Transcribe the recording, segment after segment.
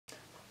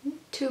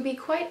To be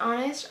quite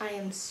honest, I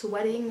am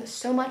sweating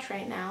so much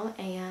right now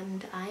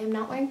and I am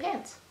not wearing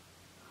pants.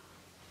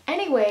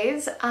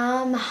 Anyways,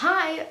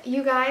 hi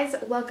you guys,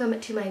 welcome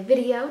to my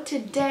video.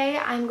 Today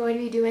I'm going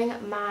to be doing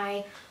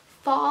my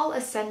fall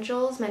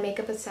essentials, my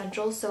makeup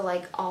essentials, so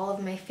like all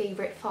of my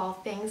favorite fall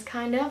things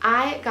kind of.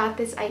 I got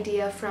this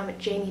idea from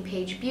Jamie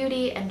Page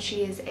Beauty, and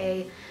she is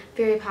a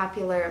very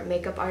popular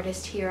makeup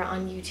artist here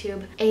on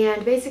YouTube.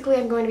 And basically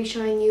I'm going to be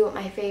showing you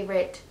my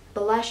favorite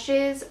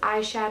blushes,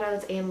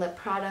 eyeshadows, and lip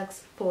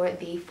products for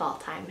the fall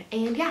time.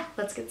 And yeah,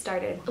 let's get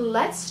started.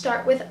 Let's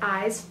start with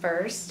eyes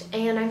first,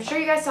 and I'm sure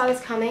you guys saw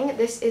this coming.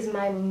 This is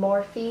my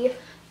Morphe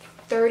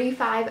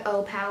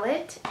 35O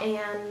palette,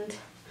 and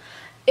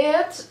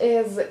it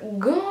is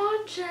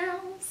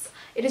gorgeous.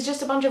 It is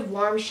just a bunch of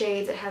warm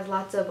shades. It has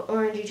lots of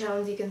orangey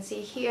tones you can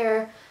see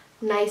here,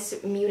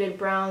 nice muted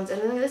browns,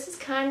 and then this is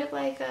kind of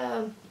like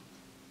a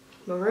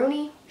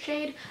maroony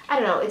shade. I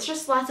don't know, it's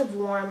just lots of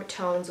warm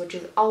tones, which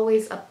is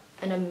always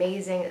an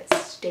amazing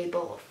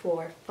staple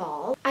for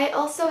fall. I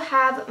also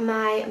have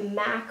my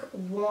MAC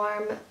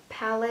Warm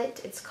palette.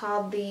 It's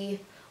called the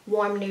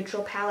Warm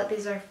Neutral palette.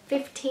 These are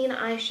 15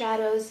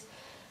 eyeshadows,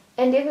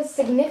 and it was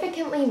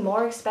significantly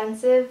more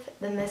expensive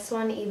than this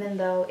one, even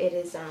though it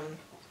is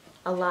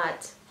a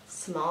lot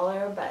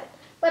smaller, but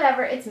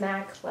whatever, it's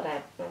MAC,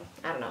 whatever,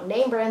 I don't know,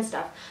 name brand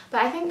stuff.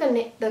 But I think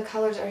the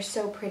colors are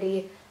so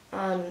pretty.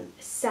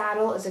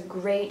 Saddle is a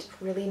great,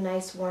 really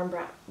nice warm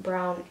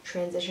brown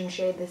transition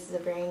shade. This is a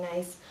very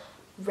nice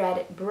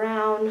red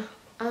brown.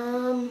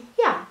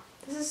 Yeah,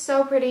 this is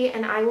so pretty,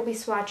 and I will be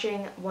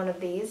swatching one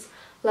of these.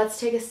 Let's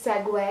take a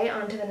segue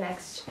onto the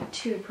next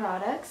two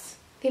products.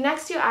 The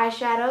next two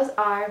eyeshadows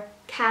are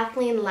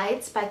Kathleen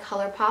Lights by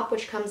ColourPop,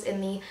 which comes in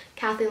the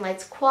Kathleen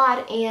Lights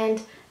Quad,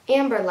 and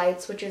Amber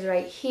Lights, which is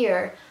right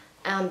here.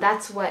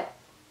 That's what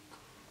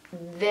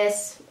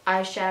this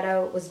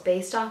eyeshadow was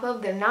based off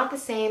of. They're not the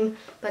same,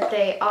 but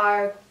they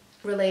are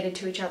related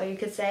to each other, you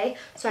could say.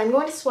 So I'm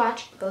going to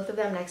swatch both of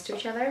them next to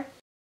each other.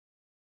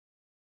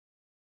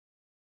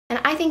 And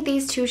I think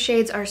these two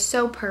shades are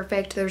so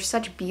perfect. They're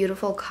such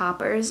beautiful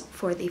coppers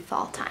for the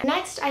fall time.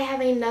 Next, I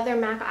have another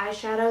MAC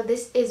eyeshadow.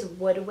 This is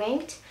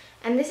Woodwinked,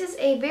 and this is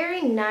a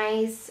very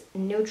nice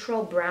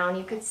neutral brown,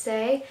 you could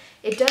say.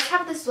 It does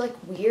have this like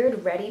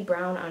weird reddy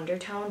brown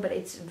undertone, but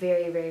it's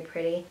very, very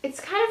pretty.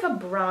 It's kind of a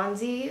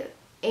bronzy,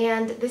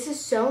 and this is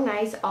so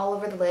nice all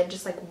over the lid,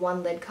 just like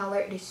one lid color.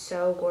 It is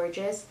so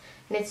gorgeous,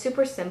 and it's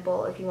super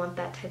simple if you want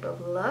that type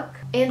of look.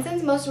 And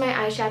since most of my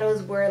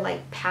eyeshadows were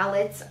like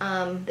palettes,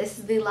 this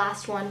is the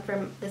last one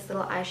from this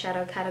little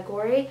eyeshadow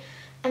category.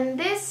 And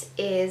this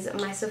is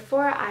my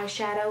Sephora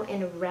eyeshadow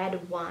in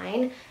Red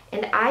Wine.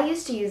 And I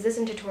used to use this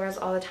in tutorials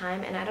all the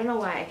time, and I don't know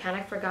why, I kind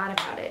of forgot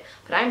about it.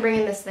 But I'm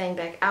bringing this thing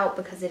back out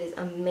because it is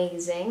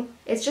amazing.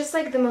 It's just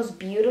like the most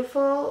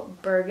beautiful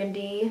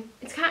burgundy.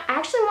 It's kind of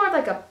actually more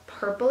like a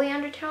purpley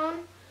undertone,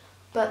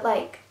 but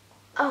like,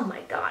 oh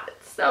my god,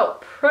 it's so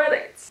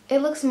pretty. It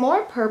looks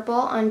more purple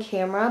on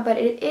camera, but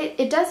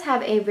it does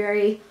have a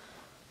very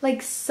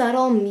like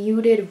subtle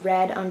muted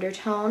red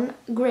undertone.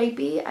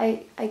 Grapey,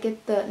 I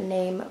get the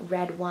name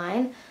Red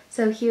Wine.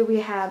 So here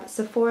we have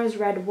Sephora's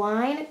Red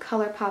Wine,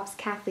 ColourPop's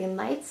Kathleen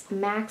Lights,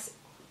 MAC's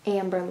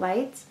Amber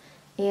Lights,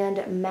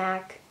 and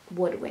MAC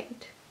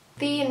Woodwinked.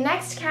 The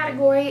next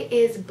category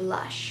is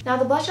blush. Now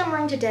the blush I'm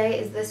wearing today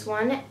is this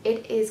one.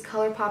 It is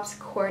ColourPop's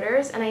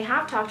Quarters, and I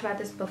have talked about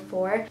this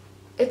before.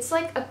 It's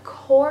like a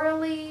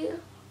corally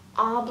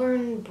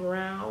auburn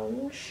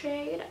brown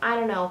shade. I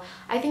don't know.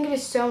 I think it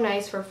is so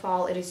nice for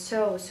fall. It is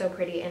so, so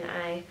pretty, and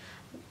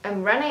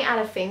I'm running out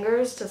of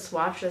fingers to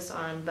swatch this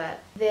on, but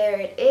there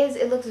it is.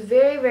 It looks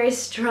very, very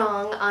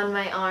strong on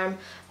my arm,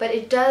 but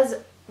it does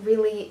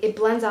really, it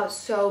blends out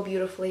so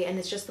beautifully, and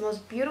it's just the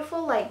most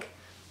beautiful, like,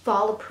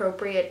 fall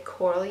appropriate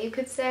coral, you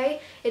could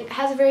say. It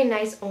has a very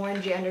nice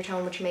orangey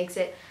undertone, which makes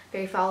it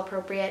very fall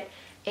appropriate,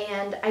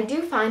 and I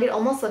do find it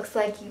almost looks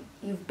like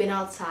you've been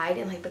outside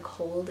in like the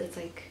cold. It's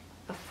like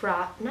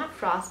not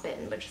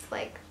frostbitten, but just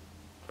like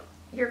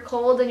you're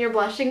cold and you're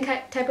blushing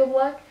type of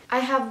look. I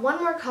have one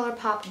more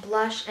ColourPop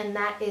blush, and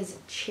that is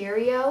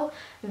Cheerio.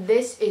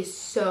 This is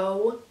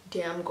so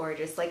damn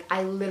gorgeous. Like,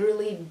 I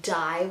literally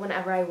die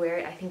whenever I wear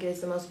it. I think it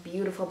is the most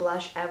beautiful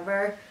blush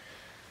ever.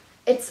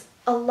 It's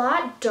a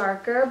lot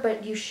darker,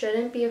 but you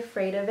shouldn't be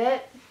afraid of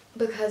it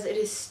because it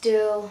is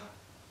so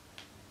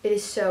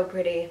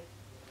pretty.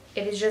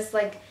 It is just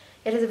like,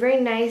 it has a very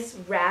nice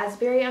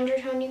raspberry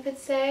undertone, you could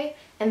say,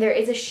 and there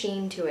is a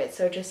sheen to it,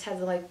 so it just has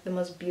like the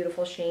most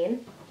beautiful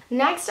sheen.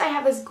 Next, I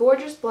have this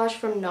gorgeous blush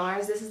from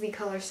NARS. This is the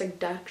color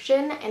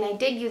Seduction, and I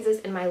did use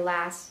this in my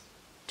last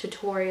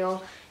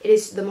tutorial. It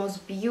is the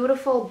most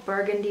beautiful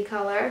burgundy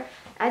color.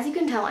 As you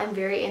can tell, I'm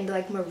very into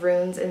like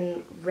maroons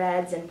and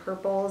reds and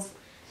purples,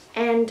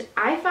 and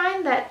I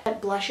find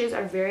that blushes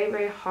are very,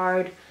 very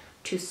hard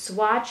to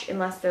swatch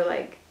unless they're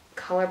like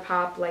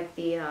ColourPop, like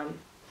the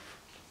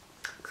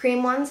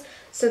cream ones.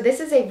 So this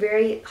is a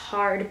very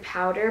hard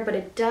powder, but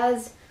it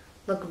does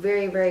look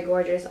very, very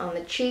gorgeous on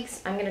the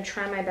cheeks. I'm going to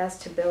try my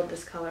best to build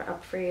this color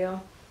up for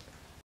you.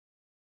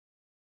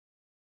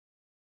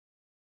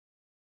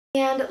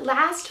 And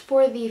last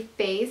for the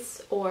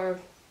face, or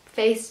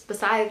face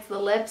besides the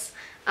lips,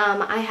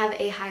 I have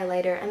a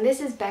highlighter, and this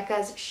is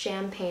Becca's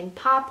Champagne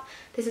Pop.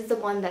 This is the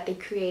one that they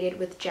created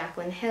with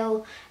Jaclyn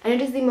Hill, and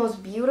it is the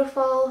most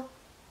beautiful,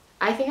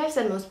 I think I've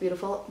said most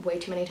beautiful way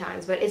too many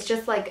times, but it's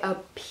just like a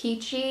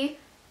peachy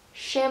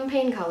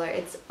champagne color.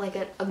 It's like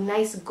a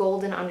nice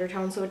golden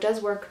undertone, so it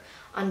does work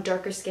on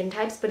darker skin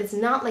types, but it's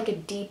not like a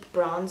deep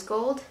bronze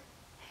gold.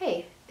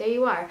 Hey, there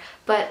you are.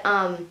 But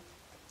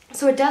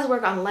so it does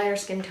work on lighter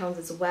skin tones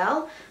as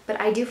well, but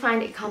I do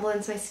find it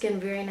complements my skin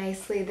very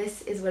nicely.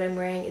 This is what I'm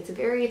wearing. It's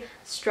very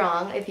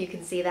strong, if you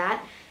can see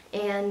that,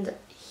 and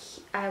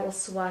I will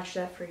swatch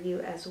that for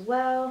you as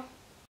well.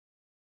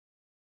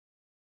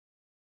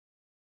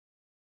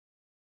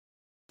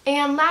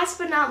 And last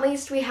but not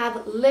least, we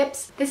have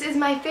lips. This is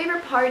my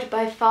favorite part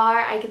by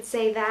far, I could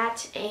say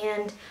that,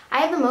 and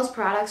I have the most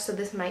products, so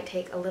this might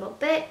take a little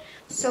bit.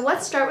 So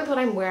let's start with what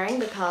I'm wearing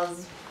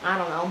because, I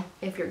don't know,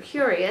 if you're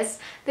curious.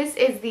 This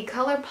is the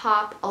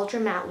ColourPop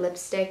Ultra Matte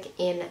Lipstick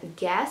in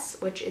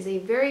Guess, which is a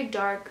very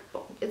dark,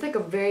 it's like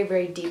a very,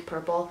 very deep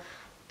purple.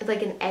 It's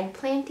like an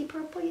eggplanty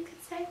purple, you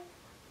could say.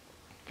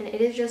 And it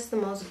is just the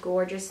most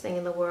gorgeous thing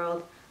in the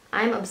world.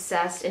 I'm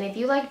obsessed, and if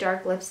you like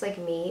dark lips like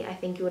me, I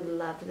think you would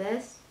love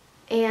this.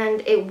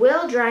 And it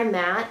will dry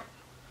matte,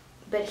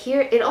 but here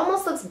it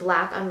almost looks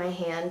black on my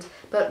hand,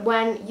 but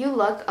when you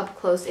look up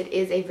close, it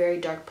is a very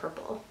dark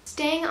purple.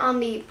 Staying on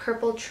the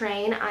purple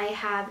train, I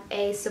have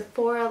a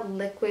Sephora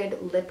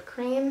Liquid Lip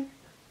Cream.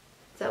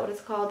 Is that what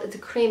it's called? It's a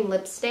cream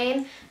lip stain,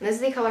 and this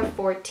is the color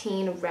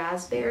 14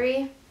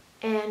 Raspberry,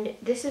 and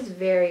this is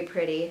very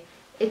pretty.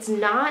 It's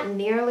not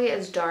nearly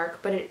as dark,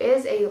 but it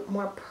is a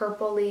more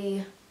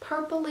purpley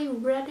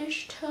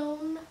reddish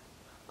tone,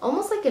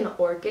 almost like an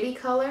orchidy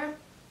color.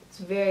 It's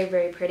very,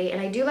 very pretty,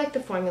 and I do like the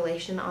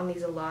formulation on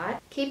these a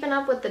lot. Keeping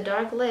up with the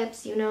dark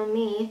lips, you know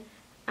me,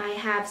 I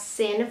have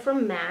Sin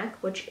from MAC,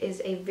 which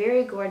is a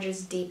very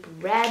gorgeous deep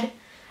red,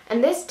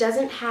 and this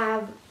doesn't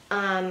have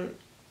a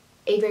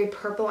very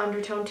purple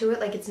undertone to it.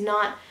 Like, it's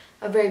not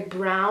a very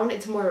brown,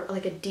 it's more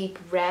like a deep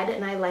red,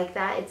 and I like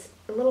that. It's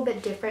a little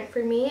bit different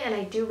for me, and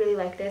I do really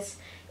like this.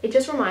 It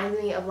just reminds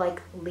me of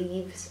like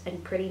leaves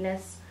and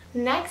prettiness.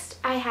 Next,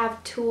 I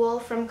have Tool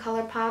from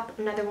ColourPop,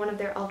 another one of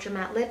their Ultra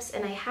Matte lips,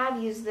 and I have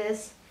used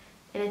this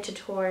in a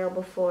tutorial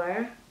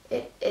before.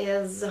 It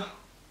is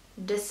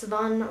this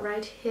one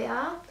right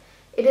here.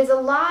 It is a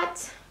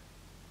lot,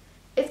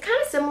 it's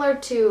kind of similar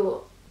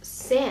to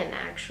Sin,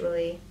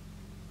 actually.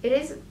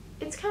 It's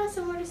kind of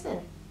similar to Sin.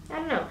 I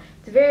don't know.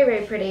 It's very,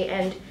 very pretty,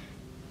 and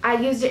I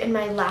used it in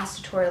my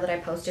last tutorial that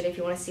I posted if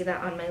you want to see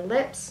that on my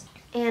lips.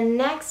 And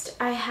next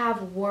I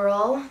have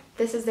Whirl.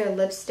 This is their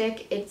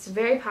lipstick. It's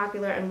very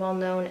popular and well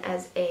known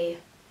as a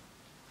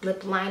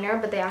lip liner,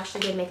 but they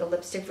actually did make a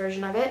lipstick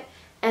version of it.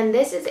 And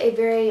this is a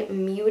very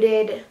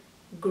muted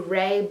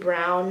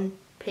gray-brown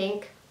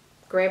pink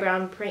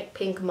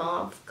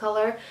mauve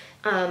color.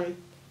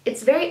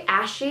 It's very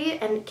ashy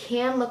and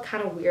can look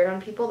kind of weird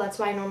on people. That's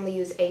why I normally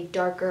use a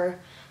darker,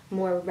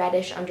 more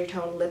reddish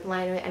undertone lip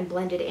liner and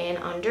blend it in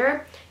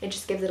under. It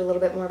just gives it a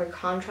little bit more of a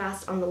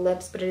contrast on the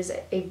lips, but it is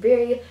a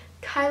very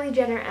Kylie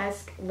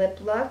Jenner-esque lip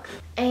look.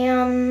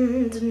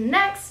 And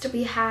next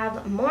we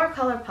have more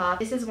ColourPop.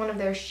 This is one of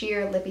their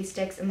sheer lippy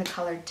sticks in the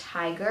color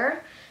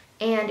Tiger,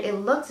 and it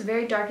looks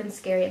very dark and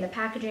scary in the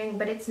packaging,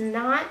 but it's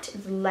not.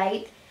 It's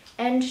light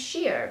and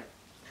sheer.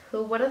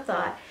 Who would have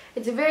thought?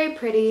 It's very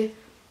pretty.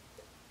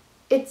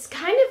 It's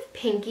kind of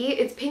pinky.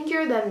 It's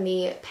pinkier than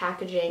the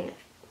packaging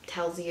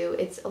tells you.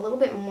 It's a little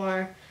bit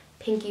more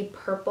pinky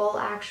purple,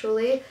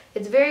 actually.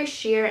 It's very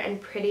sheer and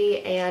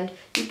pretty, and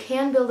you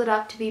can build it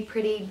up to be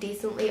pretty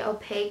decently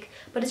opaque,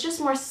 but it's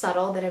just more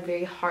subtle than a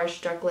very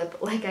harsh dark lip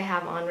like I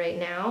have on right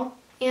now.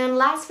 And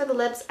last for the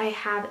lips, I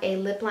have a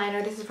lip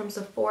liner. This is from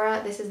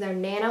Sephora. This is their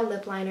Nano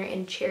Lip Liner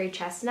in Cherry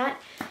Chestnut,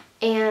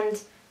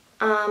 and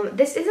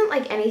this isn't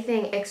like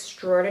anything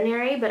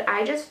extraordinary, but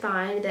I just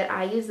find that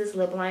I use this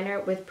lip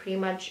liner with pretty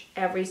much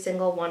every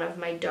single one of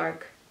my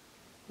dark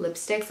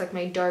lipsticks, like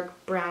my dark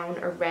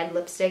brown or red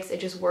lipsticks.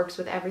 It just works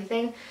with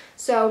everything.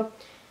 So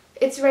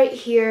it's right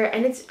here,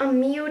 and it's a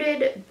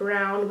muted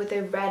brown with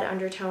a red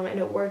undertone, and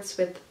it works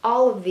with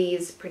all of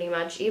these pretty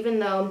much, even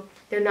though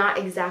they're not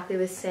exactly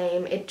the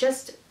same. It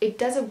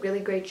does a really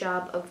great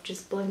job of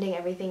just blending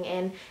everything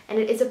in, and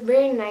it is a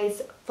very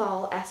nice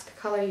fall-esque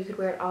color. You could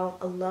wear it all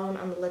alone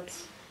on the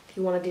lips if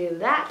you want to do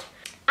that.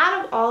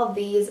 Out of all of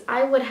these,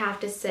 I would have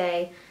to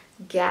say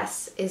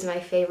Guess is my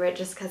favorite,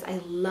 just because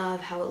I love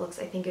how it looks.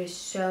 I think it's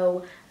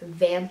so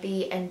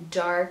vampy and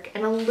dark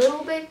and a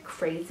little bit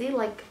crazy,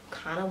 like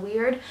kind of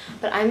weird,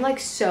 but I'm like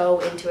so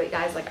into it,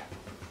 guys. Like,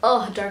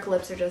 oh, dark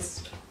lips are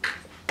just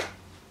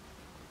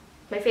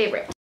my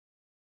favorite.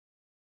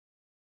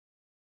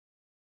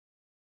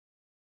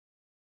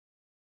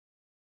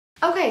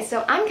 Okay,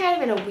 so I'm kind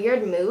of in a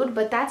weird mood,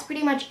 but that's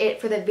pretty much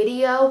it for the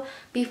video.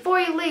 Before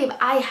you leave,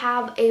 I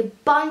have a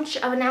bunch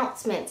of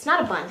announcements.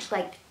 Not a bunch,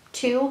 like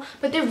 2,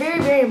 but they're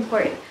very, very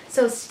important.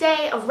 So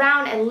stay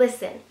around and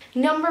listen.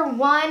 Number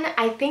 1,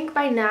 I think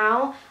by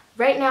now,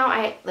 right now,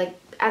 I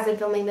as I'm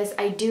filming this,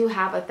 I do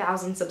have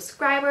 1,000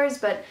 subscribers,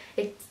 but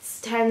it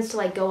tends to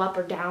like go up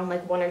or down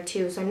like 1 or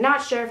 2, so I'm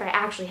not sure if I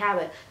actually have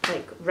it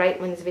like right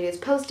when this video is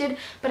posted,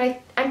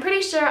 but I'm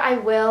pretty sure I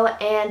will.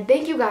 And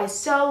thank you guys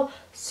so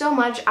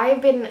much.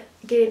 I've been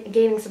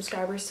gaining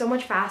subscribers so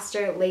much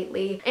faster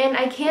lately, and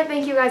I can't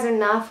thank you guys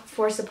enough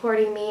for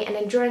supporting me and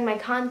enjoying my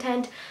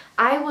content.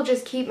 I will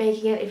just keep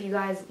making it if you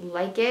guys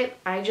like it.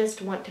 I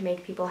just want to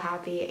make people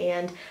happy,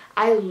 and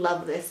I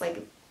love this.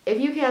 Like, if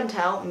you can't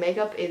tell,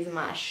 makeup is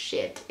my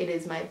shit. It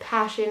is my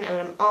passion,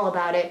 and I'm all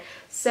about it.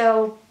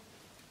 So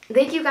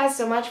thank you guys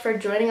so much for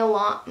joining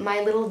along my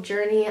little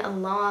journey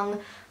along.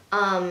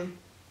 I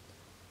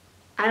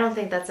don't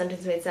think that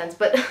sentence made sense,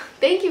 but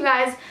thank you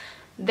guys.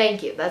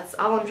 Thank you. That's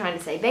all I'm trying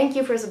to say. Thank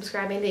you for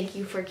subscribing, thank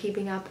you for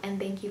keeping up, and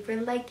thank you for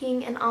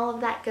liking and all of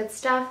that good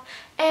stuff.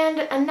 And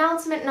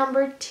announcement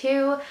number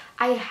 2,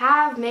 I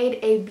have made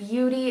a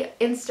beauty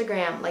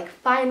Instagram. Like,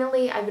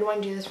 finally, I've been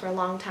wanting to do this for a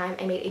long time.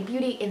 I made a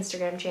beauty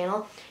Instagram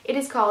channel. It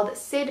is called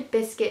Sid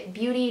Biscuit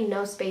Beauty,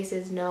 no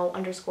spaces, no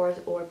underscores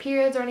or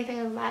periods or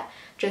anything like that.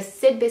 Just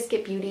Sid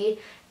Biscuit Beauty.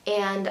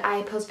 And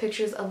I post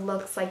pictures of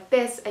looks like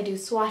this. I do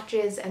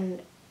swatches,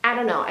 and I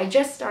don't know, I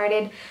just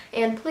started,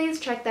 and please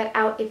check that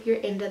out if you're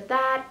into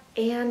that.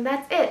 And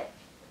that's it.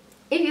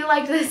 If you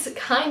liked this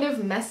kind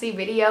of messy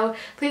video,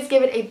 please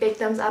give it a big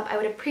thumbs up. I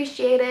would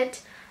appreciate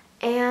it.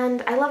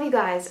 And I love you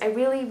guys. I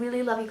really,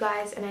 really love you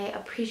guys, and I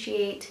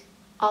appreciate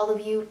all of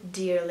you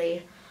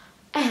dearly.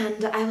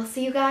 And I will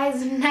see you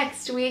guys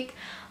next week.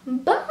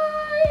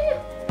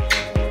 Bye!